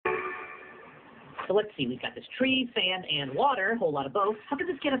So let's see, we've got this tree, sand, and water, a whole lot of both. How can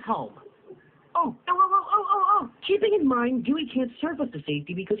this get us home? Oh. Keeping in mind, Dewey can't surf us to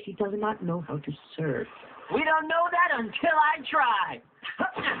safety because he does not know how to surf. We don't know that until I try.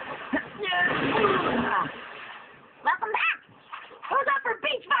 Welcome back. Who's up for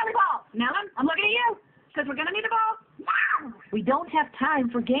beach volleyball? Melon, I'm looking at you, because we're going to need the ball. Now! We don't have time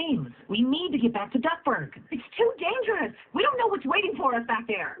for games. We need to get back to Duckburg. It's too dangerous. We don't know what's waiting for us back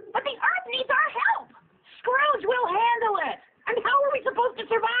there. But the Earth needs our help. Scrooge will handle it. And how are we supposed to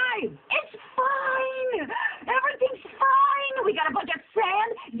survive? It's fine. Everything's fine. We got a bunch of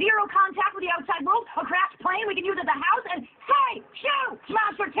sand, zero contact with the outside world, a crashed plane we can use as a house, and hey, shoo!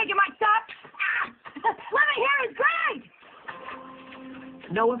 Smiles for taking my stuff. Living here is great.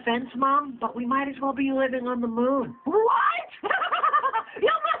 No offense, Mom, but we might as well be living on the moon. What?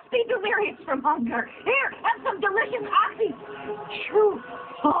 You must be delirious from hunger. Here, have some delicious oxy. Shoo.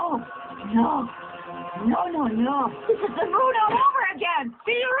 Oh, no. No. This is the moon all over again.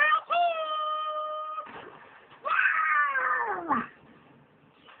 See you around.